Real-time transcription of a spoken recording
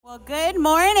Well, good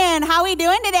morning. How are we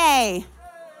doing today?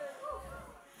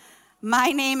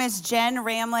 My name is Jen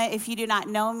Ramlett. If you do not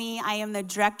know me, I am the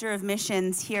Director of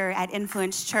Missions here at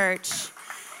Influence Church.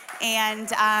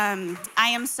 And I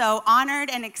am so honored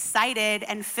and excited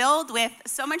and filled with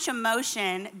so much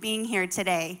emotion being here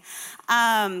today.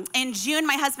 In June,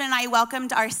 my husband and I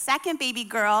welcomed our second baby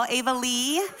girl, Ava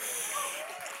Lee.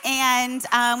 And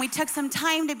we took some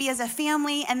time to be as a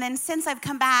family. And then since I've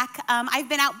come back, I've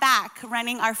been out back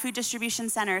running our food distribution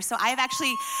center. So I've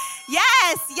actually,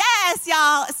 yes,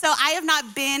 y'all. So I have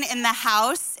not been in the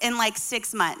house in like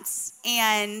 6 months.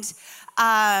 And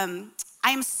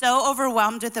I'm so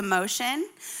overwhelmed with emotion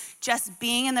just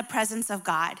being in the presence of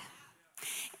God.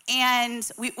 And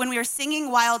when we were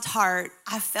singing Wild Heart,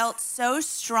 I felt so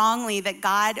strongly that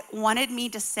God wanted me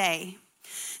to say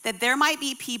that there might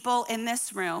be people in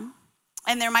this room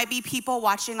and there might be people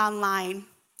watching online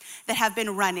that have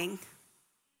been running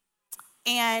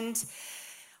and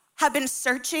have been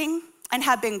searching and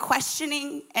have been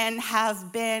questioning and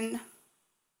have been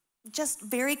just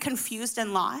very confused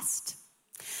and lost.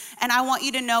 And I want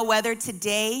you to know whether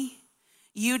today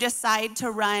you decide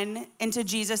to run into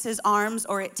Jesus's arms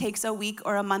or it takes a week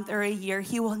or a month or a year,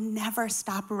 he will never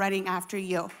stop running after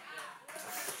you.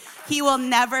 He will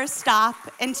never stop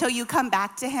until you come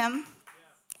back to him.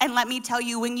 And let me tell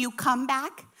you, when you come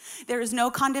back, there is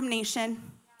no condemnation.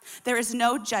 There is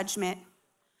no judgment.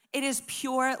 It is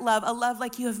pure love, a love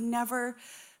like you have never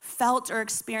felt or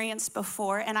experienced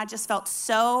before. And I just felt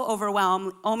so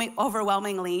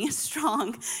overwhelmingly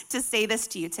strong to say this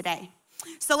to you today.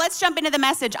 So let's jump into the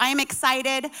message. I am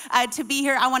excited to be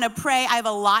here. I want to pray. I have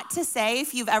a lot to say.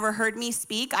 If you've ever heard me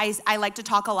speak, I like to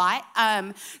talk a lot.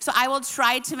 So I will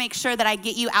try to make sure that I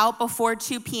get you out before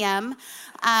 2 p.m.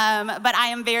 But I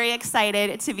am very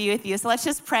excited to be with you. So let's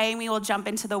just pray and we will jump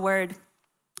into the word.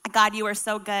 God, you are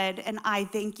so good. And I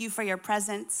thank you for your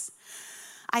presence.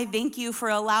 I thank you for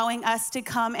allowing us to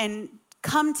come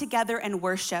together and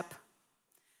worship.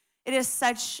 It is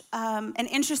such an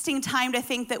interesting time to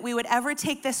think that we would ever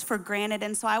take this for granted.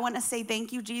 And so I want to say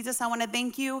thank you, Jesus. I want to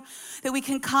thank you that we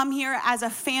can come here as a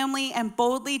family and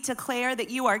boldly declare that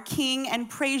you are King and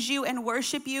praise you and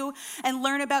worship you and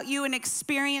learn about you and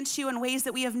experience you in ways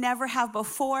that we have never have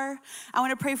before. I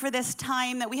want to pray for this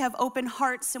time that we have open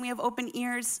hearts and we have open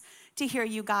ears to hear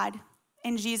you, God.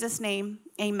 In Jesus' name,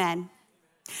 amen.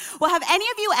 Well, have any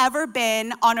of you ever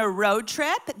been on a road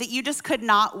trip that you just could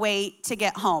not wait to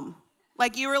get home?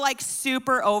 Like you were like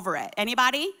super over it.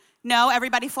 Anybody? No?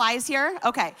 Everybody flies here?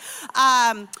 Okay.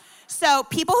 So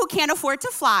people who can't afford to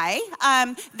fly,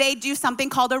 they do something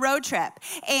called a road trip.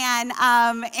 And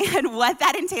what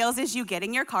that entails is you get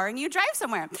in your car and you drive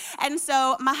somewhere. And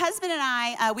so my husband and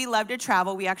I, we love to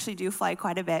travel. We actually do fly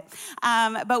quite a bit.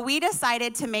 But we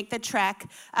decided to make the trek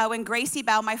when Gracie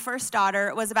Bell, my first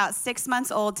daughter, was about 6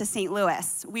 months old to St.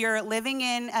 Louis. We were living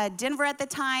in Denver at the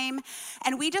time,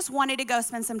 and we just wanted to go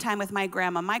spend some time with my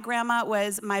grandma. My grandma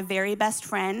was my very best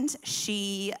friend.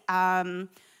 She...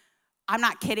 I'm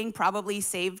not kidding, probably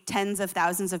saved tens of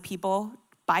thousands of people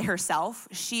by herself.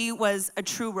 She was a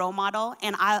true role model,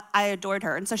 and I adored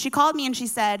her. And so she called me and she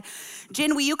said,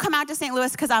 Jen, will you come out to St. Louis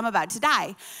because I'm about to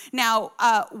die? Now,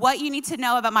 what you need to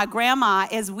know about my grandma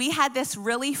is we had this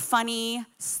really funny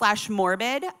 /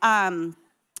 morbid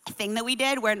thing that we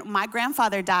did when my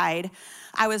grandfather died.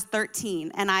 I was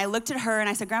 13, and I looked at her and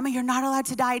I said, Grandma, you're not allowed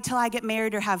to die till I get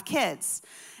married or have kids.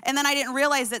 And then I didn't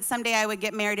realize that someday I would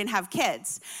get married and have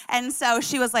kids. And so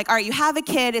she was like, all right, you have a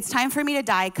kid. It's time for me to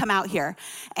die. Come out here.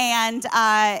 And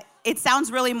it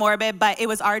sounds really morbid, but it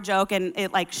was our joke, and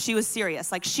she was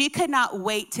serious. Like, she could not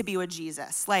wait to be with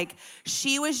Jesus. Like,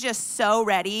 she was just so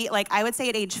ready. Like, I would say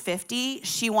at age 50,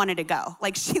 she wanted to go.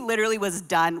 Like, she literally was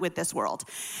done with this world.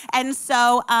 And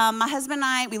so my husband and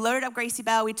I, we loaded up Gracie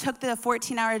Bell. We took the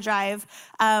 14-hour drive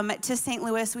to St.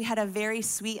 Louis. We had a very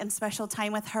sweet and special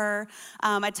time with her,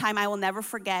 a time I will never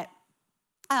forget.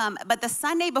 But the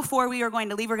Sunday before we were going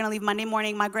to leave Monday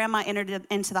morning, my grandma entered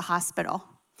into the hospital.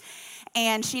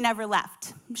 And she never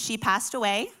left. She passed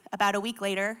away about a week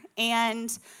later.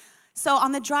 And so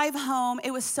on the drive home,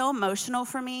 it was so emotional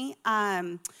for me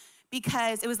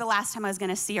because it was the last time I was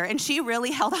gonna see her. And she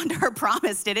really held on to her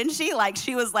promise, didn't she? Like,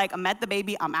 she was like, I met the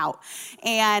baby, I'm out.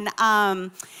 And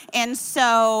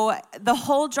so the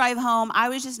whole drive home, I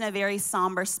was just in a very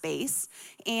somber space.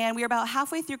 And we were about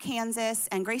halfway through Kansas,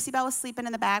 and Gracie Bell was sleeping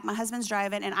in the back. My husband's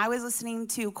driving, and I was listening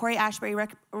to Corey Ashbury,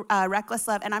 Reckless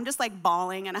Love, and I'm just like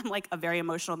bawling, and I'm like a very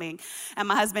emotional being. And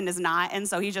my husband is not, and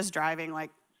so he's just driving,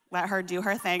 like, let her do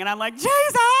her thing. And I'm like, Jesus,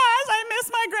 I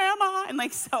miss my grandma. And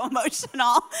like so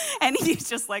emotional. And he's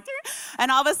just like,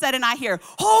 and all of a sudden I hear,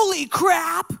 holy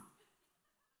crap.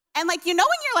 And like, you know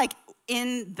when you're like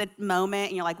in the moment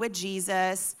and you're like with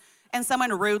Jesus and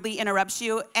someone rudely interrupts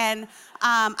you, and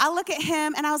I look at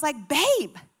him and I was like,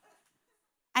 babe.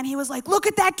 And he was like, look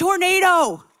at that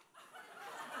tornado.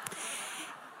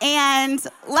 And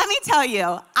let me tell you,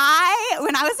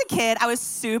 when I was a kid, I was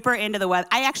super into the weather.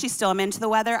 I actually still am into the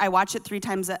weather. I watch it 3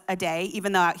 times a day,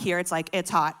 even though out here it's like, it's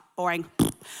hot, boring.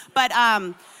 But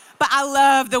I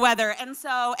love the weather. And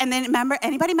then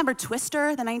anybody remember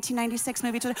Twister, the 1996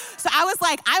 movie Twister? So I was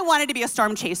like, I wanted to be a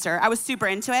storm chaser. I was super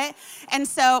into it. And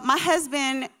so my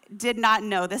husband did not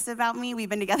know this about me. We've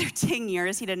been together 10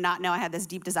 years. He did not know I had this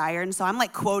deep desire. And so I'm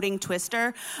like quoting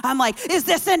Twister. I'm like, is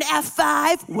this an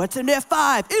F5? What's an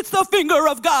F5? It's the finger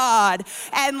of God.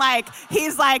 And like,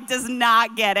 he's like, does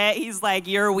not get it. He's like,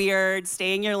 you're weird,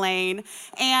 stay in your lane.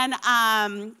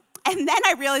 And then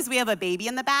I realized we have a baby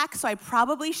in the back, so I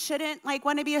probably shouldn't like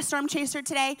want to be a storm chaser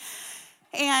today.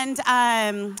 And it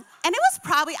was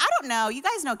probably, I don't know, you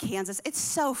guys know Kansas, it's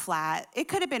so flat. It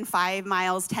could have been 5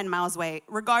 miles, 10 miles away.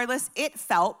 Regardless, it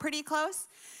felt pretty close.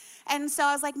 And so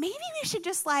I was like, maybe we should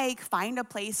just like find a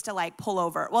place to like pull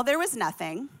over. Well, there was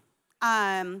nothing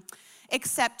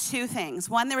except 2 things.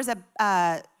 One, there was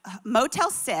a Motel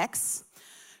 6.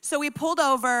 So we pulled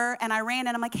over and I ran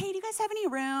in. I'm like, hey, do you guys have any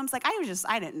rooms? Like, I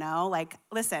didn't know. Like,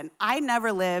 listen, I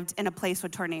never lived in a place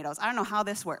with tornadoes. I don't know how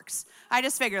this works. I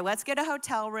just figured, let's get a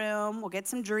hotel room. We'll get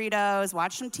some Doritos,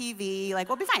 watch some TV. Like,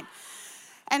 we'll be fine.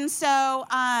 And so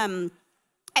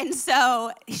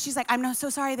she's like, I'm so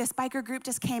sorry. This biker group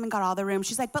just came and got all the rooms.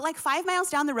 She's like, but like 5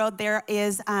 miles down the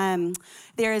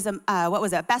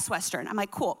a Best Western. I'm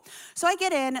like, cool. So I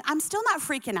get in. I'm still not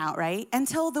freaking out, right?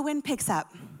 Until the wind picks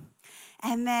up.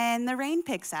 And then the rain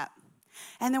picks up.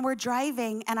 And then we're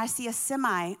driving, and I see a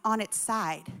semi on its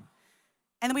side.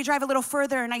 And then we drive a little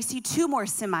further, and I see 2 more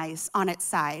semis on its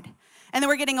side. And then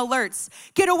we're getting alerts.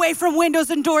 Get away from windows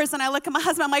and doors. And I look at my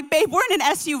husband. I'm like, babe, we're in an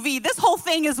SUV. This whole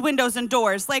thing is windows and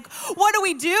doors. Like, what do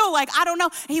we do? Like, I don't know.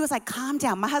 And he was like, calm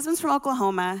down. My husband's from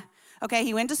Oklahoma. Okay,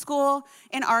 he went to school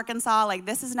in Arkansas. Like,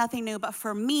 this is nothing new. But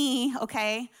for me,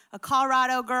 okay, a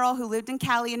Colorado girl who lived in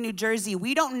Cali and New Jersey,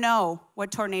 we don't know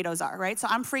what tornadoes are, right? So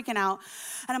I'm freaking out.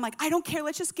 And I'm like, I don't care.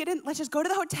 Let's just get in. Let's just go to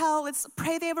the hotel. Let's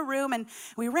pray they have a room. And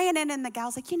we ran in, and the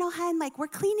gal's like, hon, like, we're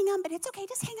cleaning them, but it's okay.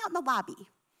 Just hang out in the lobby.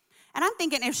 And I'm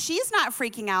thinking, if she's not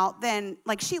freaking out, then,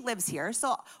 like, she lives here.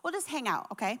 So we'll just hang out,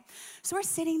 okay? So we're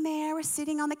sitting there. We're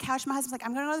sitting on the couch. My husband's like,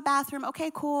 I'm going to go to the bathroom. Okay,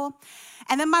 cool.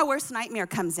 And then my worst nightmare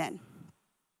comes in.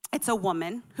 It's a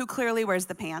woman who clearly wears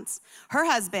the pants, her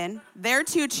husband, their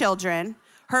 2 children,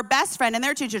 her best friend, and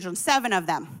their 2 children, 7 of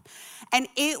them. And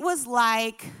it was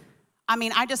like,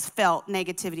 I just felt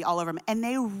negativity all over me. And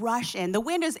they rush in. The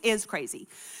wind is crazy.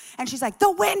 And she's like,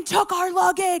 the wind took our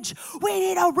luggage. We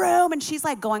need a room. And she's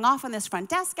like going off on this front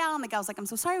desk gal. And the gal's like, I'm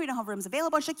so sorry, we don't have rooms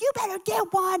available. She's like, you better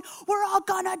get one. We're all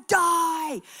gonna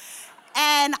die.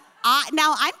 And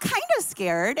now I'm kind of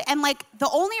scared. And like the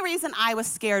only reason I was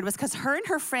scared was because her and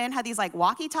her friend had these like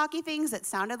walkie-talkie things that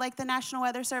sounded like the National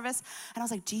Weather Service. And I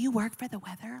was like, do you work for the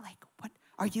weather? Like, what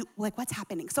are you, like, what's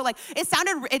happening? So like, it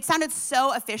sounded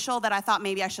so official that I thought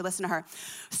maybe I should listen to her.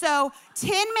 So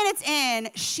 10 minutes in,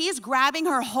 she's grabbing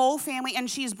her whole family and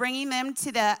she's bringing them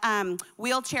to the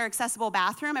wheelchair accessible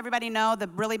bathroom. Everybody know the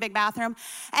really big bathroom.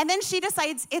 And then she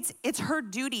decides it's her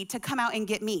duty to come out and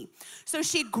get me. So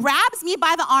she grabs me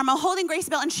by the arm, I'm holding Grace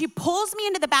Bell, and she pulls me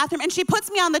into the bathroom and she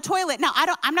puts me on the toilet. Now,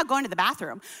 I'm not going to the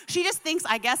bathroom. She just thinks,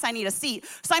 I guess I need a seat.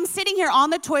 So I'm sitting here on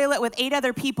the toilet with 8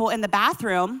 other people in the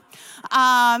bathroom.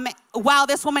 While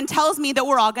this woman tells me that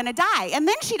we're all gonna die. And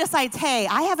then she decides, hey,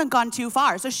 I haven't gone too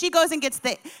far. So she goes and gets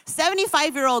the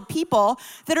 75-year-old people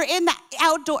that are in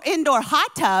the indoor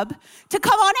hot tub to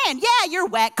come on in. Yeah, you're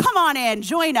wet, come on in,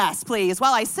 join us, please,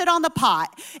 while I sit on the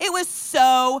pot. It was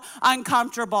so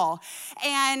uncomfortable.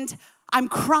 And I'm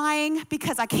crying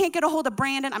because I can't get a hold of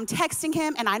Brandon. I'm texting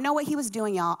him, and I know what he was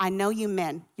doing, y'all. I know you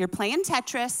men. You're playing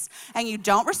Tetris, and you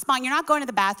don't respond. You're not going to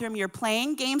the bathroom. You're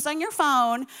playing games on your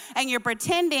phone, and you're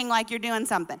pretending like you're doing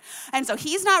something. And so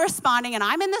he's not responding, and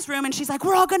I'm in this room, and she's like,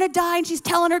 we're all going to die, and she's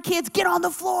telling her kids, get on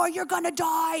the floor. You're going to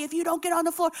die if you don't get on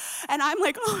the floor. And I'm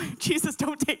like, oh, Jesus,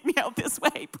 don't take me out this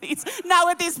way, please. Not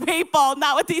with these people.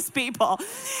 Not with these people.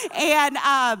 And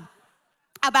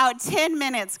about 10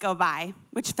 minutes go by,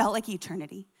 which felt like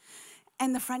eternity.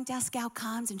 And the front desk gal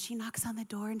comes and she knocks on the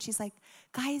door and she's like,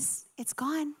 guys, it's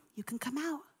gone. You can come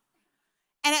out.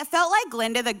 And it felt like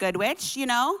Glinda the Good Witch,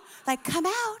 like, come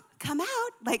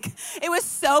out. Like, it was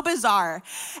so bizarre.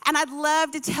 And I'd love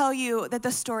to tell you that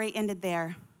the story ended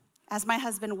there as my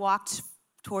husband walked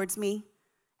towards me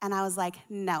and I was like,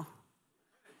 no,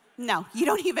 you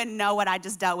don't even know what I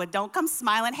just dealt with. Don't come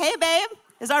smiling. Hey, babe,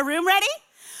 is our room ready?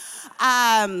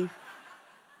 But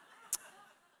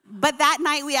that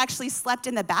night we actually slept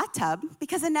in the bathtub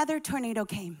because another tornado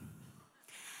came.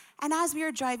 And as we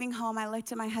were driving home, I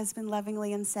looked at my husband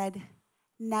lovingly and said,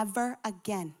 never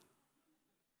again.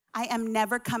 I am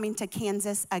never coming to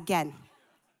Kansas again,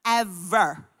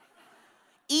 ever.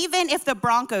 Even if the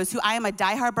Broncos, who I am a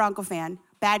diehard Bronco fan,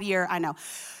 bad year, I know.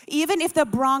 Even if the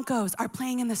Broncos are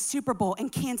playing in the Super Bowl in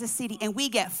Kansas City and we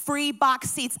get free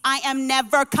box seats, I am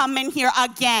never coming here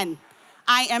again.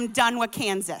 I am done with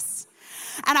Kansas.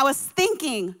 And I was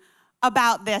thinking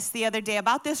about this the other day,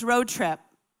 about this road trip.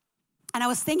 And I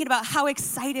was thinking about how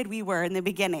excited we were in the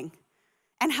beginning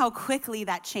and how quickly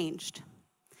that changed.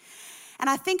 And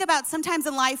I think about sometimes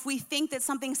in life, we think that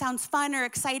something sounds fun or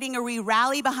exciting, or we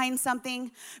rally behind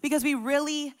something because we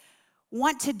really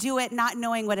want to do it not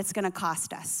knowing what it's gonna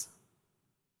cost us.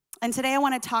 And today I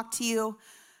wanna talk to you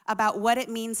about what it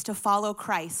means to follow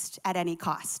Christ at any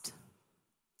cost.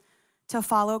 To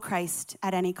follow Christ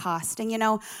at any cost. And you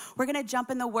know, we're gonna jump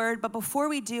in the word, but before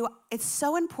we do, it's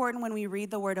so important when we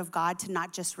read the word of God to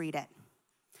not just read it,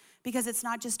 because it's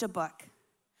not just a book.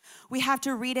 We have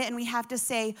to read it and we have to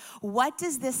say, what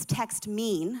does this text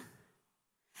mean?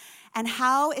 And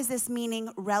how is this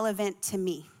meaning relevant to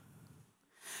me?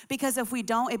 Because if we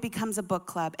don't, it becomes a book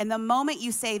club. And the moment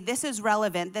you say, this is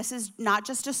relevant, this is not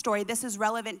just a story, this is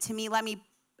relevant to me, let me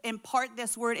impart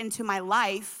this word into my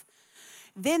life,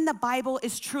 then the Bible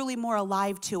is truly more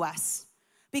alive to us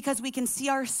because we can see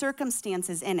our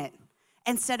circumstances in it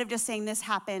instead of just saying this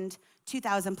happened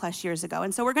 2,000 plus years ago.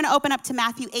 And so we're gonna open up to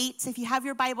Matthew 8. So if you have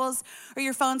your Bibles or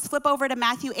your phones, flip over to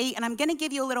Matthew 8, and I'm gonna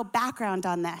give you a little background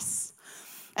on this.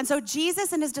 And so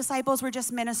Jesus and his disciples were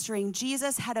just ministering.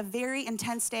 Jesus had a very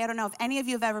intense day. I don't know if any of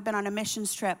you have ever been on a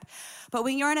missions trip, but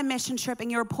when you're on a mission trip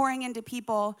and you're pouring into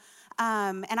people,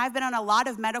 and I've been on a lot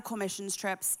of medical missions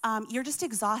trips, you're just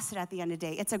exhausted at the end of the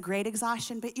day. It's a great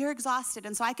exhaustion, but you're exhausted.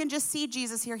 And so I can just see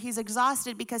Jesus here. He's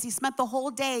exhausted because he spent the whole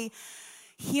day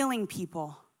healing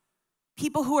people.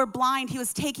 People who are blind, he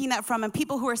was taking that from them.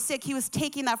 People who are sick, he was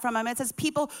taking that from them. It says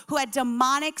people who had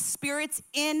demonic spirits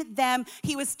in them,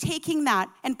 he was taking that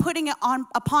and putting it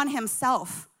upon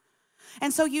himself.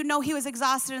 And so you know he was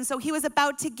exhausted. And so he was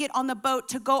about to get on the boat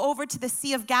to go over to the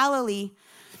Sea of Galilee.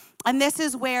 And this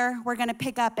is where we're going to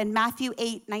pick up in Matthew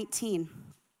 8:19.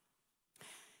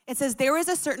 It says, there was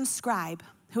a certain scribe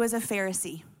who was a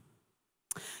Pharisee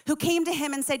who came to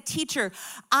him and said, teacher,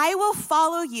 I will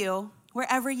follow you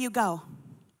wherever you go.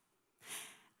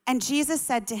 And Jesus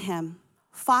said to him,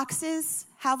 foxes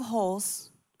have holes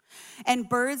and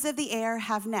birds of the air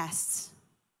have nests,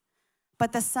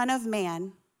 but the Son of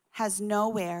Man has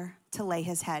nowhere to lay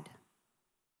his head.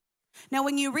 Now,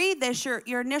 when you read this,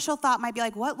 your initial thought might be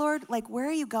like, what, Lord? Like, where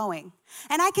are you going?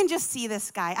 And I can just see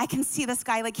this guy. I can see this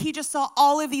guy. Like, he just saw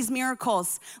all of these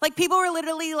miracles. Like, people were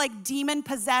literally, like,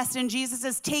 demon-possessed, and Jesus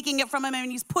is taking it from him,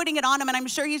 and he's putting it on him, and I'm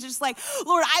sure he's just like,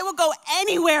 Lord, I will go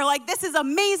anywhere. Like, this is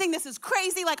amazing. This is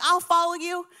crazy. Like, I'll follow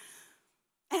you.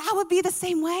 And I would be the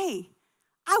same way.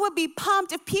 I would be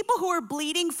pumped if people who are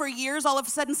bleeding for years all of a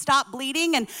sudden stop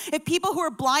bleeding, and if people who are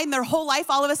blind their whole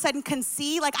life all of a sudden can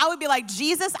see. Like, I would be like,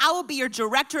 Jesus, I will be your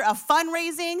director of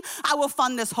fundraising. I will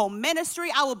fund this whole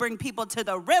ministry. I will bring people to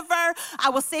the river.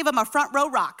 I will save them a front row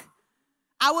rock.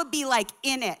 I would be like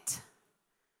in it.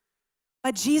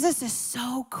 But Jesus is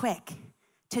so quick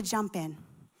to jump in.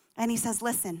 And he says,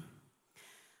 listen,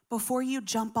 before you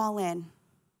jump all in,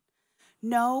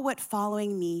 know what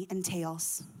following me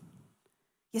entails.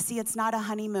 You see, it's not a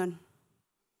honeymoon.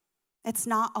 It's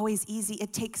not always easy.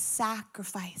 It takes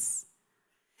sacrifice.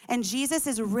 And Jesus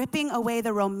is ripping away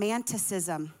the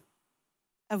romanticism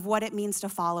of what it means to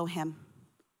follow him.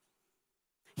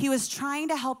 He was trying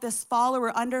to help this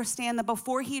follower understand that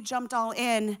before he jumped all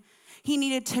in, he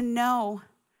needed to know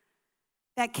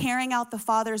that carrying out the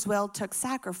Father's will took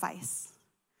sacrifice.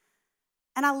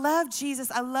 And I love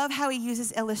Jesus. I love how he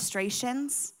uses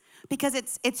illustrations, because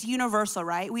it's universal,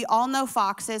 right? We all know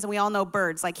foxes and we all know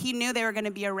birds. Like, he knew they were going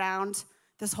to be around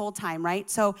this whole time, right?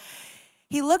 So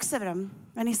he looks at him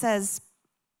and he says,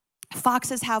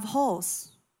 foxes have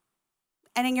holes.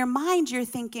 And in your mind, you're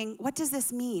thinking, what does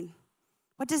this mean?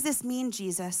 What does this mean,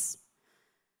 Jesus?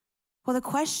 Well, the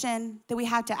question that we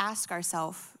have to ask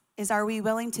ourselves is, are we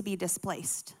willing to be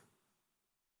displaced?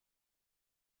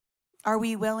 Are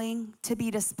we willing to be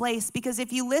displaced? Because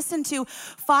if you listen to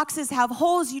foxes have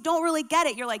holes, you don't really get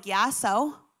it. You're like, yeah,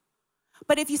 so?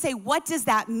 But if you say, what does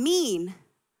that mean?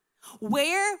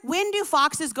 When do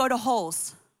foxes go to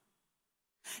holes?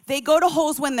 They go to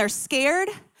holes when they're scared.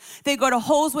 They go to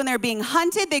holes when they're being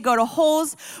hunted. They go to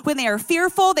holes when they are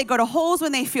fearful. They go to holes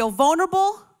when they feel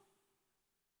vulnerable.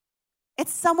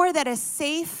 It's somewhere that is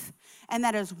safe and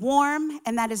that is warm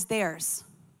and that is theirs.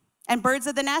 And birds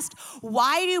of the nest,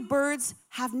 why do birds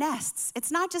have nests? It's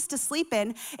not just to sleep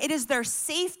in, it is their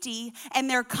safety and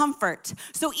their comfort.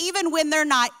 So even when they're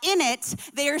not in it,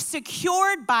 they are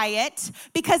secured by it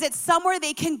because it's somewhere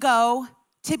they can go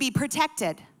to be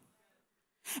protected.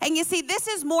 And you see, this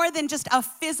is more than just a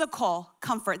physical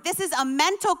comfort. This is a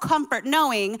mental comfort,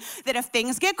 knowing that if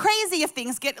things get crazy, if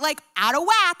things get like out of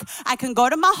whack, I can go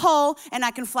to my hole and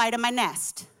I can fly to my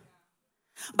nest.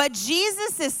 But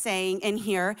Jesus is saying in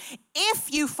here,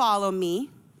 if you follow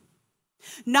me,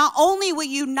 not only will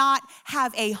you not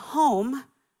have a home,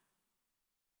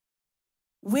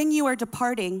 when you are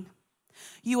departing,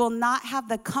 you will not have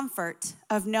the comfort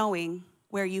of knowing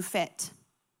where you fit.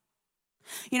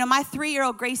 You know, my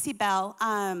 3-year-old Gracie Bell,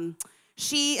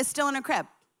 she is still in a crib.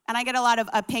 And I get a lot of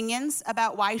opinions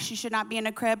about why she should not be in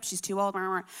a crib. She's too old.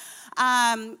 And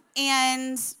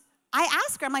I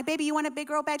ask her, I'm like, baby, you want a big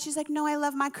girl bed? She's like, no, I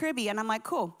love my cribby. And I'm like,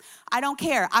 cool. I don't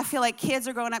care. I feel like kids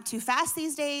are growing up too fast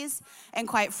these days. And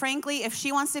quite frankly, if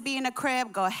she wants to be in a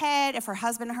crib, go ahead. If her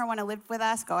husband and her want to live with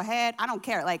us, go ahead. I don't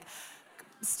care. Like,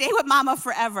 stay with mama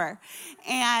forever.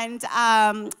 And,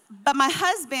 but my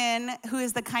husband, who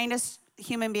is the kindest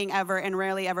human being ever and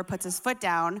rarely ever puts his foot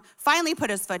down, finally put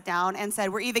his foot down and said,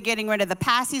 we're either getting rid of the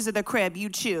passies or the crib, you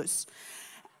choose.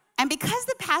 And because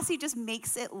the passy just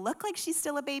makes it look like she's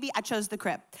still a baby, I chose the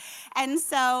crib. And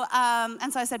so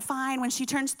I said, fine, when she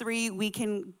turns 3, we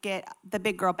can get the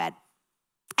big girl bed.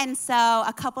 And so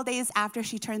a couple days after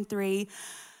she turned 3,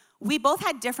 we both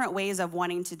had different ways of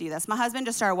wanting to do this. My husband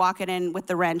just started walking in with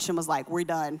the wrench and was like, we're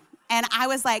done. And I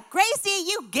was like, Gracie,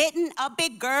 you getting a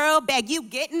big girl bed. You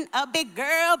getting a big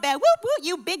girl bed. Whoop, whoop,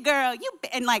 you big girl.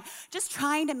 And like just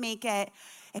trying to make it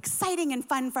exciting and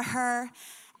fun for her.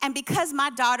 And because my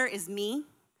daughter is me,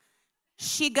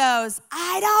 she goes,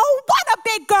 I don't want a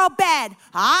big girl bed.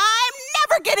 I'm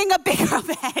never getting a big girl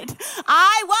bed.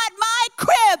 I want my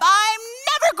crib. I'm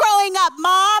never growing up,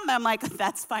 Mom. I'm like,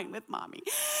 that's fine with Mommy.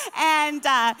 And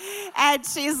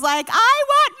she's like, I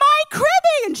want my cribby.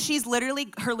 And she's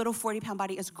literally, her little 40-pound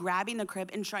body is grabbing the crib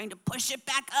and trying to push it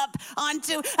back up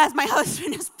onto, as my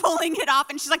husband is pulling it off.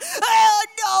 And she's like, oh,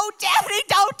 no, Daddy,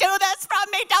 don't do this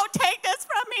from me. Don't take this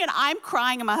from me. And I'm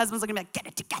crying, and my husband's looking at me like, get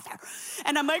it together.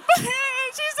 And I'm like,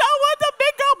 she's not want the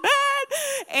big girl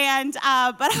bed. And,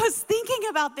 but I was thinking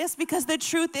about this because the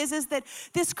truth is that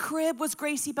this crib was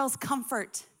Gracie Bell's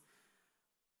comfort.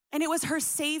 And it was her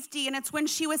safety. And it's when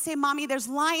she would say, Mommy, there's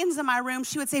lions in my room,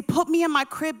 she would say, put me in my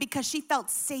crib, because she felt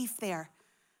safe there.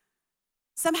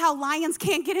 Somehow lions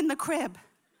can't get in the crib.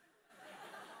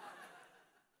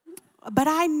 But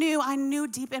I knew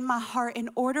deep in my heart, in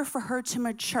order for her to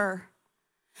mature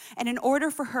and in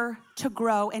order for her to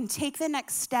grow and take the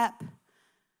next step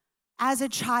as a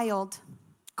child,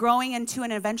 growing into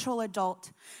an eventual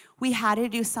adult, we had to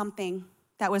do something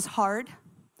that was hard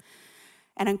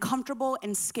and uncomfortable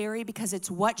and scary, because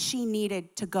it's what she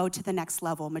needed to go to the next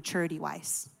level,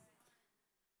 maturity-wise.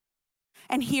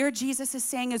 And here Jesus is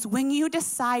saying is, when you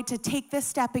decide to take this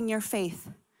step in your faith,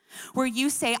 where you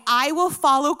say, I will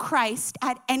follow Christ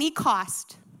at any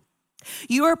cost,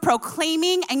 you are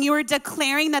proclaiming and you are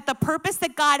declaring that the purpose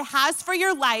that God has for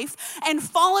your life and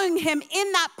following him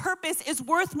in that purpose is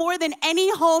worth more than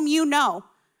any home you know.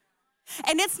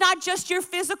 And it's not just your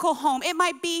physical home. It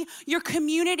might be your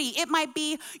community. It might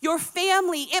be your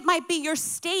family. It might be your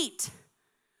state.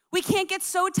 We can't get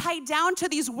so tied down to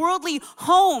these worldly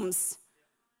homes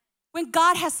when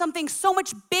God has something so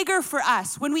much bigger for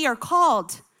us when we are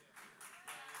called.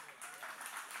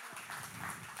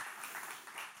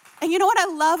 And you know what I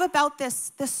love about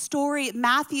this story?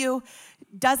 Matthew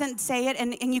doesn't say it,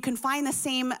 and you can find the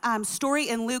same story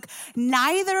in Luke.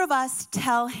 Neither of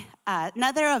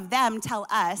them tell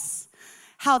us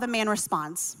how the man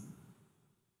responds.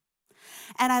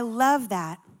 And I love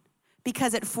that,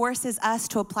 because it forces us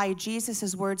to apply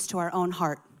Jesus' words to our own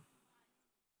heart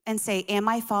and say, am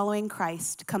I following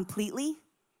Christ completely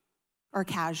or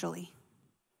casually?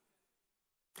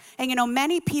 And you know,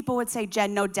 many people would say,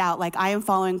 Jen, no doubt, like I am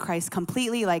following Christ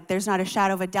completely, like there's not a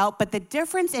shadow of a doubt. But the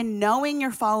difference in knowing you're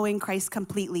following Christ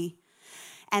completely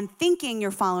and thinking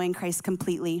you're following Christ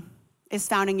completely is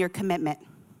found in your commitment.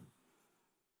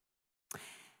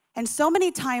 And so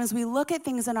many times we look at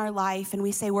things in our life and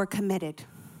we say we're committed.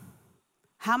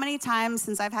 How many times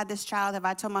since I've had this child have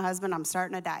I told my husband I'm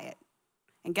starting a diet?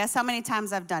 And guess how many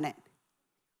times I've done it?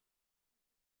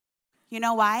 You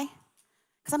know why?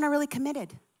 Because I'm not really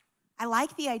committed. I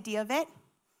like the idea of it.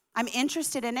 I'm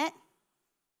interested in it.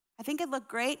 I think it'd look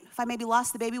great if I maybe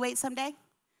lost the baby weight someday.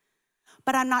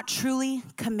 But I'm not truly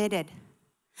committed.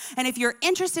 And if you're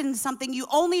interested in something, you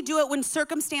only do it when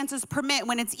circumstances permit,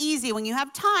 when it's easy, when you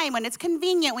have time, when it's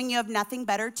convenient, when you have nothing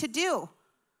better to do.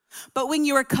 But when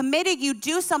you are committed, you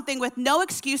do something with no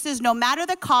excuses, no matter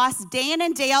the cost, day in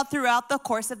and day out throughout the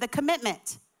course of the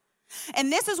commitment.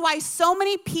 And this is why so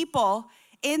many people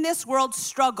in this world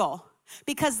struggle,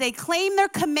 because they claim they're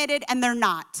committed and they're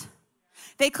not.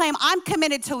 They claim, I'm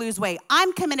committed to lose weight.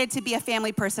 I'm committed to be a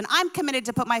family person. I'm committed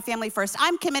to put my family first.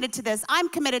 I'm committed to this. I'm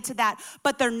committed to that.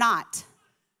 But they're not.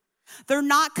 They're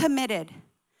not committed,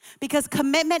 because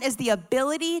commitment is the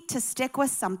ability to stick with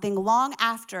something long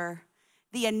after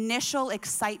the initial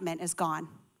excitement is gone.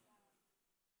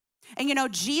 And you know,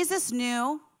 Jesus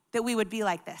knew that we would be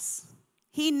like this.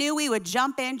 He knew we would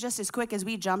jump in just as quick as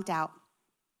we jumped out.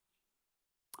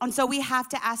 And so we have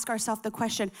to ask ourselves the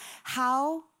question,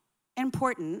 how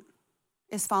important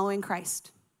is following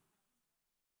Christ?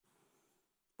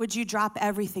 Would you drop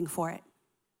everything for it?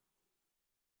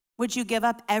 Would you give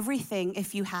up everything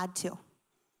if you had to?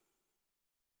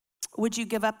 Would you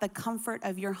give up the comfort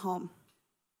of your home?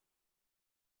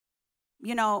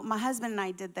 You know, my husband and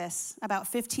I did this about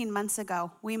 15 months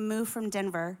ago. We moved from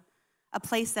Denver, a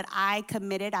place that I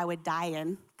committed I would die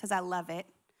in because I love it,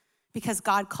 because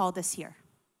God called us here.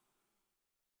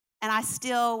 And I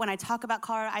still, when I talk about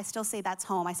Colorado, I still say that's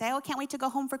home. I say, oh, can't wait to go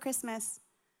home for Christmas.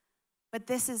 But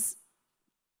this is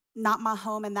not my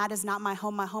home, and that is not my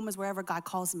home. My home is wherever God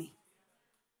calls me.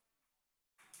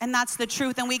 And that's the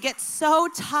truth. And we get so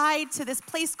tied to this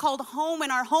place called home,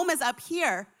 and our home is up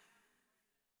here.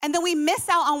 And then we miss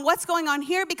out on what's going on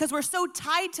here because we're so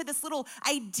tied to this little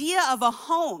idea of a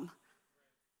home.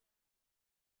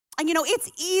 And you know,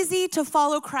 it's easy to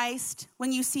follow Christ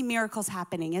when you see miracles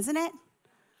happening, isn't it?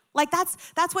 Like that's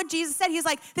what Jesus said. He's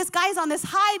like, this guy's on this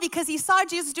high because he saw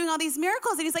Jesus doing all these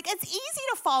miracles. And he's like, it's easy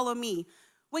to follow me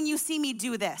when you see me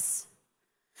do this.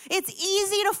 It's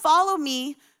easy to follow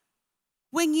me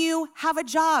when you have a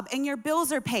job and your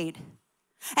bills are paid.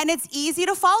 And it's easy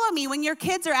to follow me when your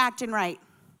kids are acting right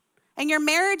and your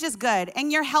marriage is good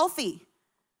and you're healthy.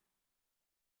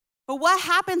 But what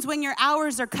happens when your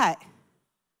hours are cut?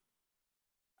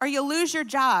 Or you lose your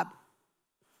job?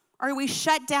 Or we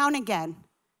shut down again?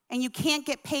 And you can't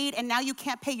get paid, and now you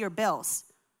can't pay your bills?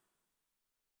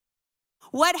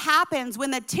 What happens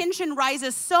when the tension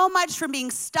rises so much from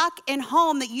being stuck in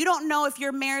home that you don't know if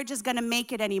your marriage is gonna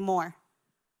make it anymore?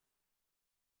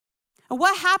 And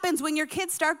what happens when your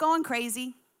kids start going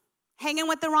crazy, hanging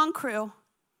with the wrong crew?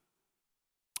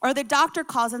 Or the doctor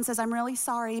calls and says, I'm really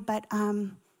sorry, but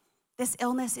this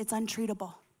illness, it's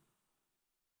untreatable.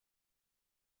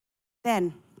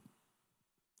 Then,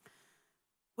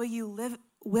 will you live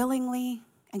willingly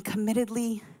and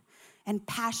committedly and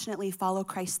passionately follow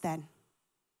Christ then?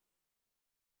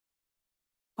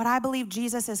 What I believe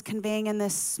Jesus is conveying in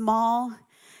this small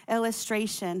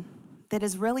illustration that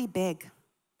is really big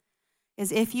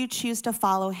is, if you choose to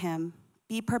follow him,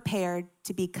 be prepared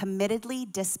to be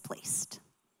committedly displaced.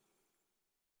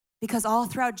 Because all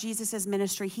throughout Jesus'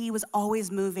 ministry, he was always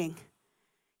moving.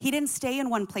 He didn't stay in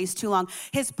one place too long.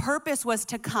 His purpose was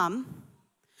to come,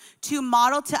 to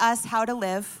model to us how to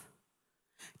live,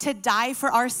 to die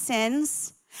for our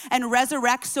sins and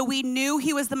resurrect so we knew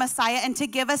he was the Messiah, and to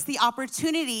give us the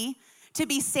opportunity to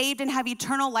be saved and have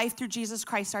eternal life through Jesus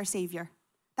Christ, our Savior.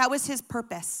 That was his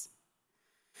purpose.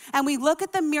 And we look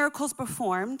at the miracles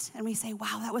performed and we say,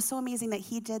 wow, that was so amazing that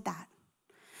he did that.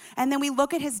 And then we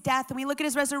look at his death and we look at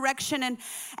his resurrection,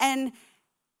 and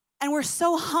we're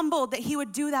so humbled that he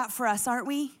would do that for us, aren't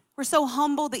we? We're so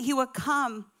humbled that he would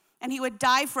come and he would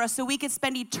die for us so we could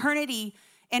spend eternity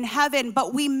in heaven.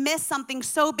 But we miss something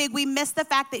so big. We miss the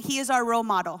fact that he is our role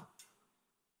model.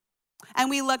 And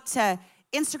we look to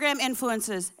Instagram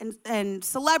influencers and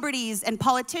celebrities and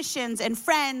politicians and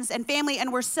friends and family,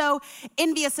 and we're so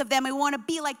envious of them. We want to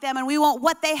be like them, and we want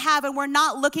what they have, and we're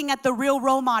not looking at the real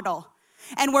role model.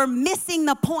 And we're missing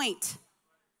the point.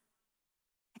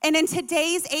 And in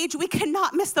today's age, we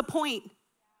cannot miss the point.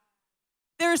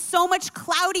 There's so much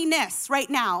cloudiness right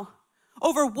now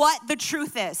over what the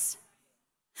truth is.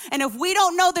 And if we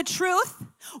don't know the truth,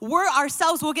 we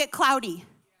ourselves will get cloudy.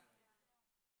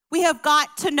 We have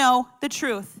got to know the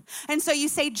truth. And so you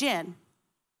say, Jen,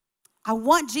 I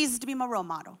want Jesus to be my role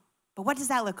model, but what does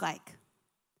that look like?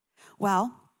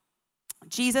 Well,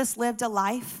 Jesus lived a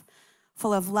life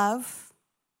full of love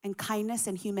and kindness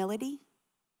and humility.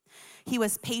 He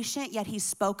was patient, yet he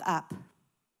spoke up.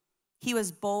 He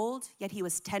was bold, yet he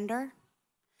was tender.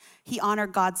 He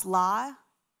honored God's law,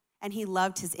 and he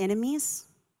loved his enemies.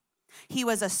 He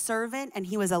was a servant and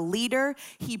he was a leader.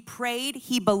 He prayed,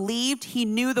 he believed, he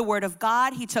knew the word of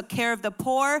God. He took care of the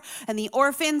poor and the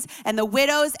orphans and the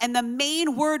widows. And the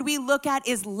main word we look at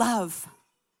is love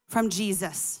from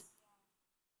Jesus.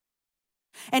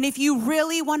 And if you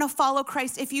really want to follow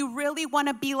Christ, if you really want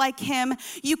to be like him,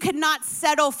 you cannot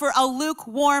settle for a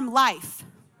lukewarm life.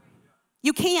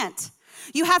 You can't.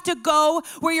 You have to go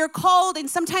where you're called, and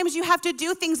sometimes you have to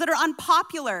do things that are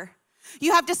unpopular.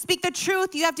 You have to speak the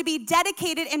truth. You have to be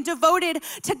dedicated and devoted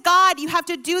to God. You have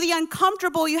to do the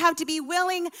uncomfortable. You have to be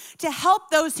willing to help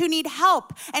those who need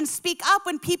help and speak up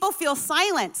when people feel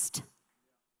silenced.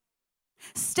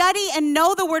 Study and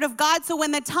know the word of God so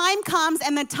when the time comes,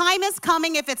 and the time is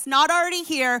coming if it's not already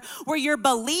here, where your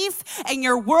belief and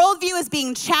your worldview is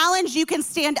being challenged, you can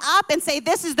stand up and say,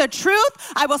 this is the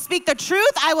truth. I will speak the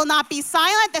truth. I will not be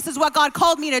silent. This is what God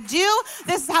called me to do.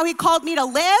 This is how he called me to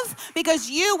live, because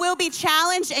you will be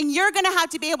challenged and you're going to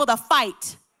have to be able to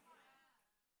fight.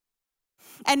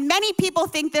 And many people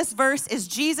think this verse is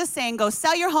Jesus saying, go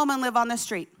sell your home and live on the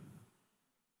street.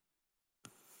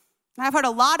 I've heard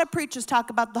a lot of preachers talk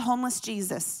about the homeless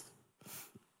Jesus.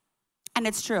 And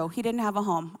it's true. He didn't have a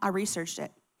home. I researched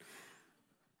it.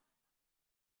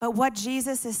 But what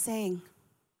Jesus is saying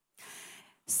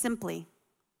simply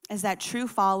is that true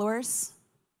followers,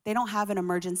 they don't have an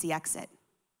emergency exit.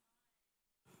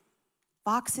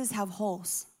 Foxes have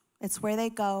holes. It's where they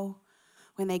go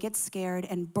when they get scared,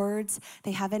 and birds,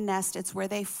 they have a nest. It's where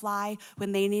they fly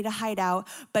when they need a hideout.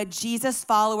 But Jesus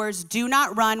followers do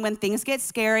not run when things get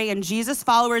scary, and Jesus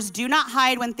followers do not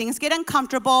hide when things get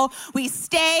uncomfortable. We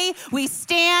stay, we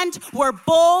stand, we're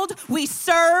bold, we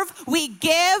serve, we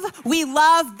give, we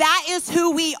love. That is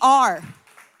who we are.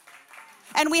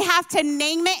 And we have to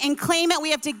name it and claim it.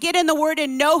 We have to get in the word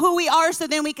and know who we are, so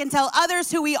then we can tell others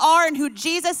who we are and who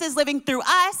Jesus is living through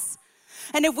us.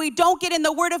 And if we don't get in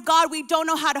the word of God, we don't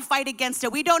know how to fight against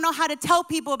it. We don't know how to tell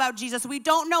people about Jesus. We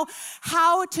don't know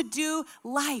how to do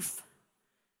life.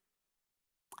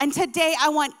 And today I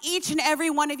want each and every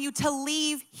one of you to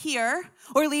leave here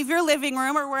or leave your living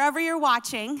room or wherever you're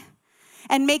watching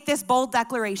and make this bold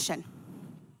declaration.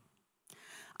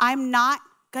 I'm not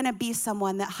going to be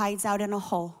someone that hides out in a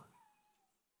hole.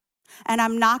 And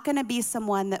I'm not going to be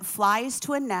someone that flies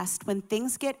to a nest when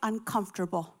things get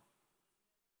uncomfortable.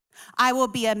 I will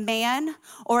be a man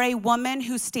or a woman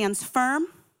who stands firm,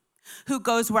 who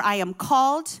goes where I am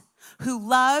called, who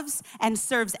loves and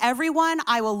serves everyone.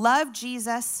 I will love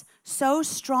Jesus so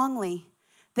strongly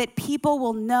that people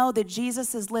will know that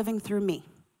Jesus is living through me.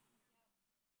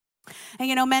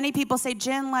 And many people say,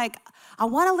 Jen, I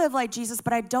want to live like Jesus,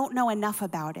 but I don't know enough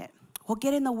about it. Well,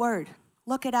 get in the word,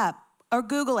 look it up, or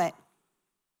Google it.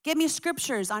 Give me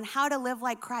scriptures on how to live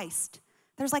like Christ.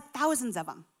 There's thousands of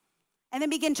them. And then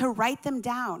begin to write them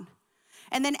down.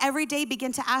 And then every day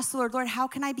begin to ask the Lord, Lord, how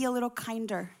can I be a little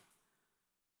kinder?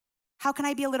 How can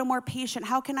I be a little more patient?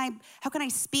 How can I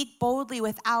speak boldly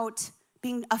without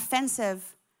being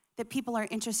offensive that people are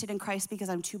interested in Christ because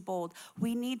I'm too bold?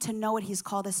 We need to know what he's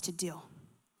called us to do.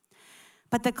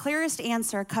 But the clearest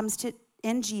answer comes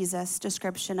in Jesus'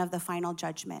 description of the final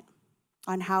judgment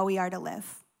on how we are to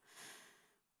live.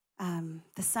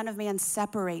 The Son of Man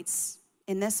separates,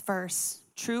 in this verse,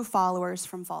 true followers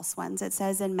from false ones. It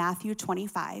says in Matthew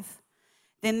 25,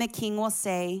 then the king will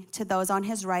say to those on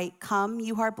his right, come,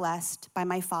 you are blessed by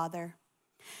my Father.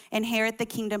 Inherit the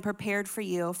kingdom prepared for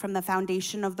you from the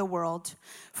foundation of the world.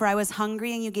 For I was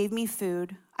hungry and you gave me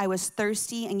food. I was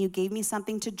thirsty and you gave me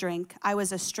something to drink. I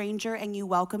was a stranger and you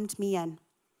welcomed me in.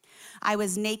 I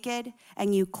was naked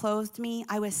and you clothed me.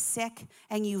 I was sick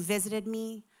and you visited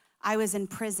me. I was in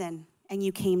prison and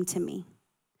you came to me.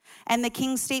 And the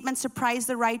king's statement surprised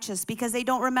the righteous because they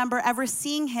don't remember ever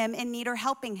seeing him in need or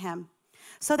helping him.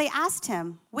 So they asked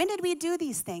him, when did we do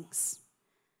these things?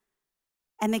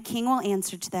 And the king will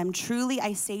answer to them, truly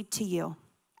I say to you,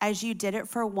 as you did it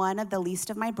for one of the least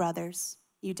of my brothers,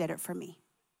 you did it for me.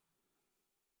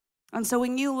 And so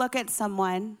when you look at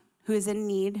someone who is in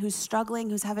need, who's struggling,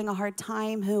 who's having a hard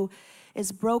time, who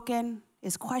is broken,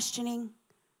 is questioning,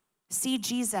 see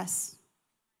Jesus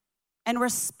and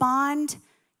respond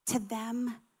to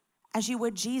them as you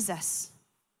would Jesus.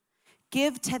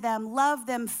 Give to them, love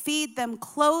them, feed them,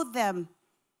 clothe them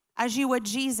as you would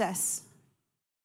Jesus.